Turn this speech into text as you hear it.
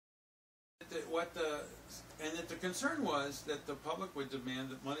that the concern was that the public would demand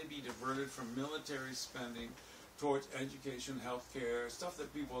that money be diverted from military spending towards education, healthcare, stuff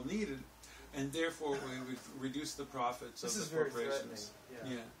that people needed, and therefore we would reduce the profits of the corporations.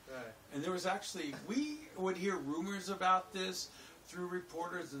 Yeah. Right. And there was actually, we would hear rumors about this through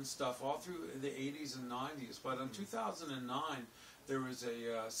reporters and stuff all through the 80s and 90s. But in 2009, there was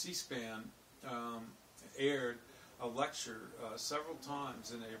a C-SPAN aired a lecture several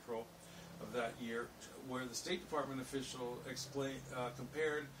times in April of that year where the State Department official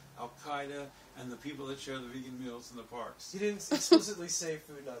compared Al-Qaeda and the people that share the vegan meals in the parks. He didn't explicitly say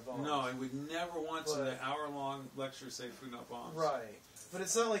food, not bombs. No, he would never once in the hour-long lecture say food, not bombs. Right. But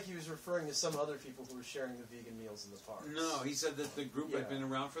it's not like he was referring to some other people who were sharing the vegan meals in the parks. No, he said that the group had been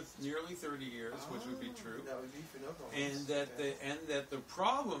around for nearly 30 years, which would be true. That would be food, no bombs. And that the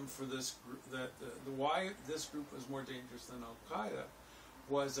problem for this group, why this group was more dangerous than Al-Qaeda,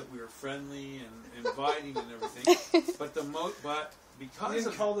 was that we were friendly and inviting and everything. But because you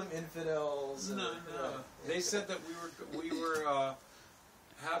didn't call them infidels. No. They said that we were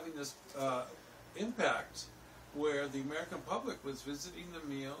having this impact where the American public was visiting the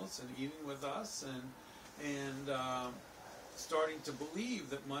meals and eating with us and starting to believe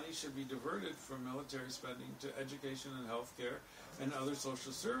that money should be diverted from military spending to education and healthcare and other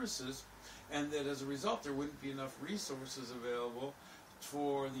social services, and that as a result there wouldn't be enough resources available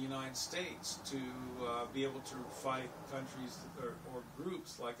for the United States to be able to fight countries or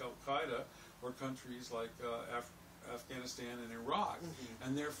groups like Al-Qaeda or countries like Afghanistan and Iraq. Mm-hmm.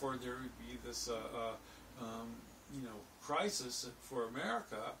 And therefore there would be this crisis for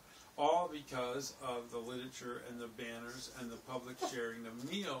America, all because of the literature and the banners and the public sharing of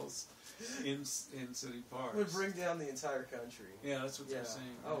meals in city parks. It would bring down the entire country. Yeah, that's what they're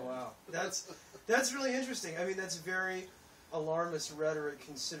saying. Oh, wow. That's really interesting. I mean, that's very alarmist rhetoric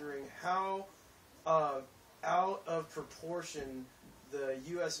considering how out of proportion the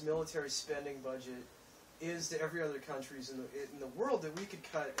U.S. military spending budget is to every other countries in the world, that we could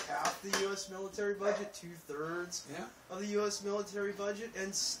cut half the U.S. military budget, 2/3 of the U.S. military budget,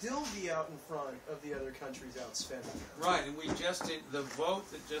 and still be out in front of the other countries outspending. Right, and the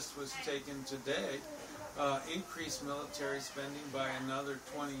vote that just was taken today increased military spending by another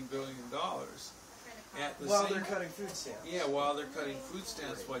 $20 billion. While they're cutting food stamps. Yeah, while they're cutting food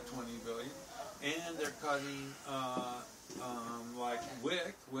stamps by $20 billion, and they're cutting like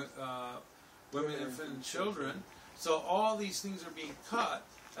WIC, Women, Infant, and Children. So all these things are being cut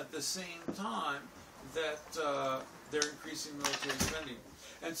at the same time that they're increasing military spending.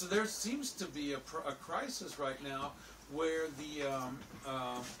 And so there seems to be a crisis right now where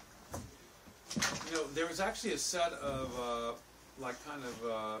there was actually a set of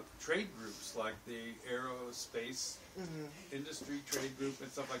trade groups, like the aerospace industry trade group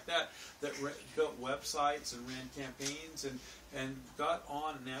and stuff like that built websites and ran campaigns and got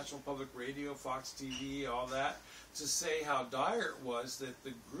on National Public Radio, Fox TV, all that, to say how dire it was that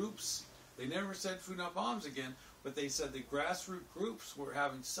the groups, they never said food not bombs again, but they said the grassroots groups were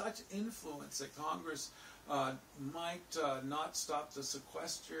having such influence that Congress might not stop the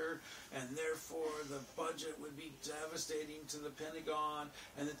sequester, and therefore the budget would be devastating to the Pentagon,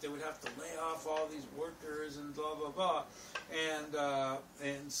 and that they would have to lay off all these workers and blah blah blah,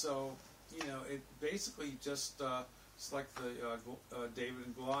 and so it basically just it's like the David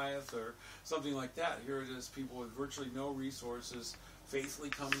and Goliath or something like that. Here it is, people with virtually no resources, faithfully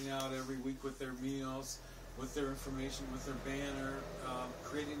coming out every week with their meals, with their information, with their banner,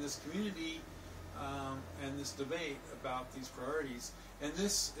 creating this community. And this debate about these priorities, and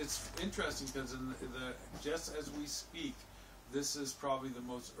it's interesting because just as we speak, this is probably the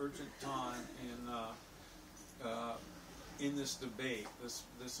most urgent time in this debate this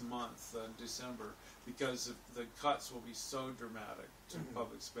month, December, because the cuts will be so dramatic to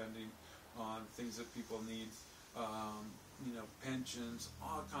public spending on things that people need, pensions,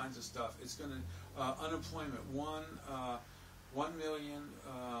 all kinds of stuff. It's going to unemployment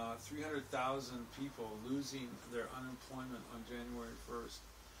 1,300,000 people losing their unemployment on January 1st.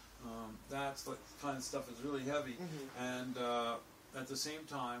 That's the kind of stuff that's really heavy. And at the same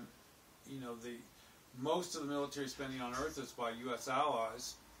time, most of the military spending on Earth is by U.S.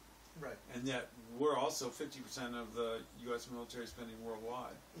 allies. Right. And yet we're also 50% of the U.S. military spending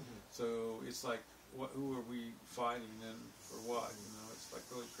worldwide. So it's like, who are we fighting and for what? It's like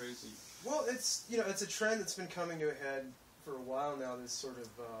really crazy. Well, it's it's a trend that's been coming to a head for a while now, this sort of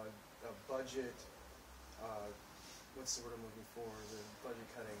budget, what's the word I'm looking for? The budget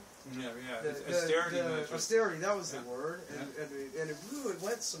cutting. Austerity. Austerity, that was the word, and it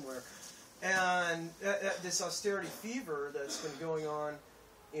went somewhere. And this austerity fever that's been going on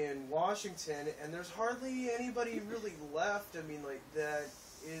in Washington, and there's hardly anybody really left. I mean, like, that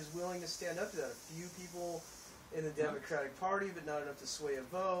is willing to stand up to that. A few people in the Democratic Party, but not enough to sway a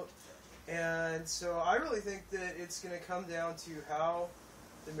vote. And so I really think that it's going to come down to how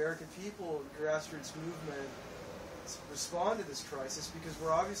the American people, the grassroots movement, respond to this crisis, because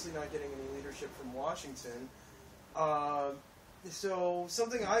we're obviously not getting any leadership from Washington. So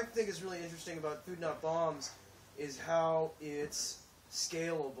something I think is really interesting about Food Not Bombs is how it's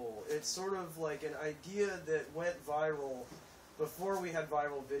scalable. It's sort of like an idea that went viral before we had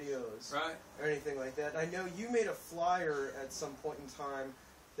viral videos, right, or anything like that. I know you made a flyer at some point in time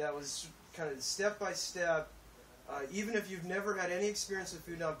that was kind of step by step. Even if you've never had any experience with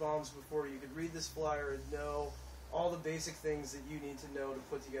Food Not Bombs before, you could read this flyer and know all the basic things that you need to know to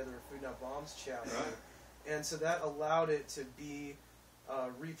put together a Food Not Bombs chapter. Right. And so that allowed it to be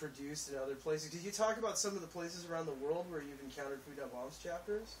reproduced in other places. Did you talk about some of the places around the world where you've encountered Food Not Bombs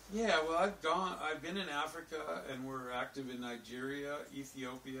chapters? Yeah, well, I've been in Africa, and we're active in Nigeria,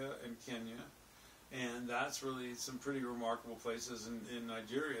 Ethiopia, and Kenya. And that's really some pretty remarkable places. In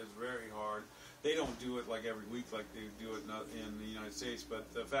Nigeria is very hard. They don't do it like every week like they do it in the United States,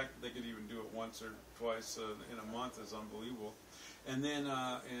 but the fact that they could even do it once or twice in a month is unbelievable. And then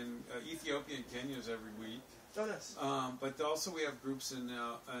in Ethiopia and Kenya is every week. Oh, nice. But also we have groups in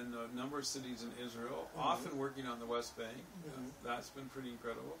a number of cities in Israel, often working on the West Bank. That's been pretty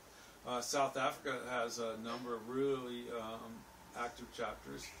incredible. South Africa has a number of really active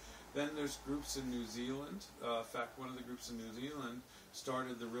chapters. Then there's groups in New Zealand. In fact, one of the groups in New Zealand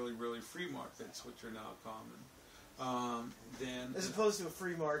started the really, really free markets, which are now common. Then, as opposed to a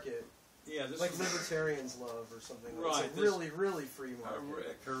free market. Yeah, this like libertarians love or something. Right. It's a really, really free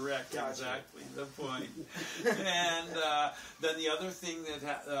market. Correct, gotcha. Exactly, the point. And then the other thing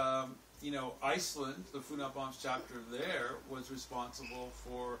that, Iceland, the Food Not Bombs chapter there, was responsible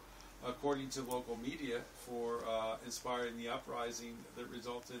for, according to local media, for inspiring the uprising that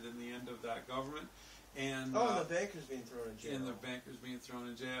resulted in the end of that government. And the bankers being thrown in jail. And the bankers being thrown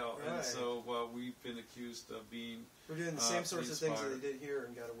in jail. Right. And so we've been accused of being... We're doing the same sorts of things that they did here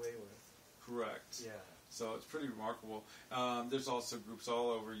and got away with. Correct. Yeah. So it's pretty remarkable. There's also groups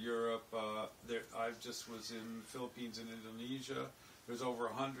all over Europe. I just was in the Philippines and Indonesia. There's over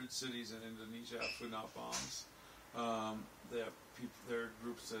 100 cities in Indonesia have Food Not Bombs. There are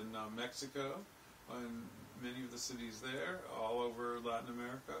groups in Mexico, and many of the cities there, all over Latin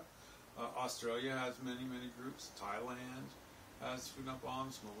America. Australia has many, many groups. Thailand has Food Not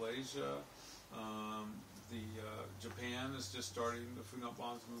Bombs. Malaysia. Japan is just starting the Food Not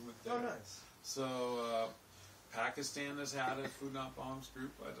Bombs movement there. Oh, nice. So Pakistan has had a Food Not Bombs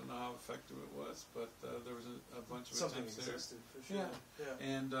group. I don't know how effective it was, but there was a bunch of something attempts existed, there. For sure.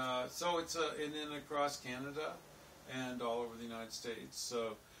 Yeah. And so it's and then across Canada and all over the United States.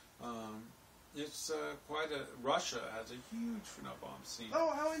 So it's quite a... Russia has a huge Food Not Bombs scene. Oh,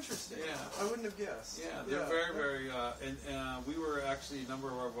 how interesting. Yeah. I wouldn't have guessed. Yeah, they're very, very... and we were actually, a number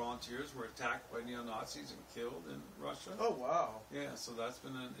of our volunteers were attacked by neo-Nazis and killed in Russia. Oh, wow. Yeah, so that's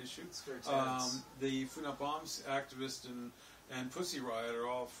been an issue. It's very tense. The Food Not Bombs activists and Pussy Riot are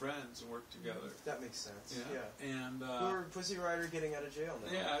all friends and work together. That makes sense. Yeah. And were Pussy Riot getting out of jail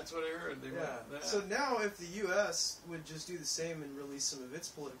now? Yeah, that's what I heard. So now, if the U.S. would just do the same and release some of its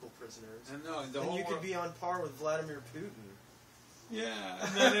political prisoners, then you could be on par with Vladimir Putin. Yeah,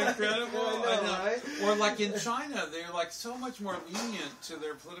 isn't that incredible? I know, right? Or like in China, they're like so much more lenient to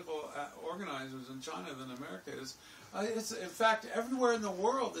their political organizers in China than America is. In fact, everywhere in the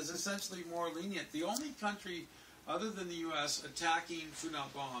world is essentially more lenient. The only country other than the U.S. attacking Food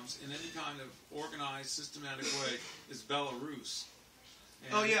Not Bombs in any kind of organized, systematic way is Belarus.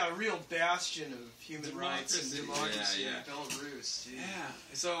 And a real bastion of human rights and democracy. Yeah. Belarus. Geez. Yeah,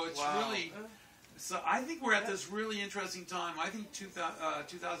 so it's really... So I think we're at this really interesting time. I think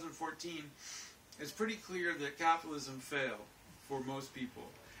 2014 is pretty clear that capitalism failed for most people,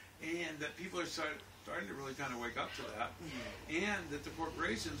 and that people are starting to really kind of wake up to that, and that the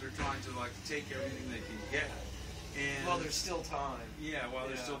corporations are trying to take everything they can get. And while there's still time. Yeah, while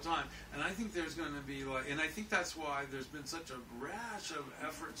there's still time. And I think there's going to be and I think that's why there's been such a rash of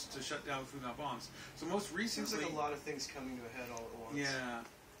efforts to shut down Food Not Bombs. So most recently... Seems like a lot of things coming to a head all at once. Yeah.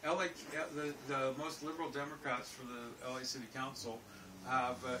 The most liberal Democrats for the LA City Council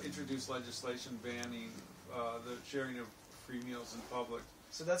have introduced legislation banning the sharing of free meals in public.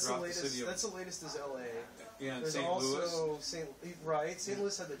 So that's the latest. That's the latest is LA. Yeah, and there's St. also Louis. St.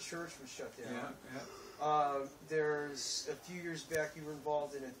 Louis had the church was shut down. Yeah. There's a few years back you were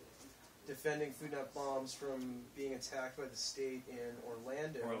involved in a defending food not bombs from being attacked by the state in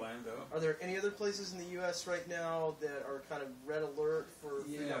Orlando. Orlando. Are there any other places in the U.S. right now that are kind of red alert for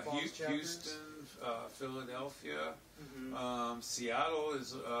food not bombs chapters? Houston, Philadelphia, Seattle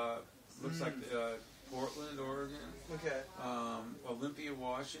is looks like Portland, Oregon. Okay. Olympia,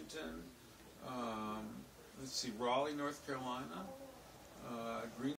 Washington. Let's see, Raleigh, North Carolina.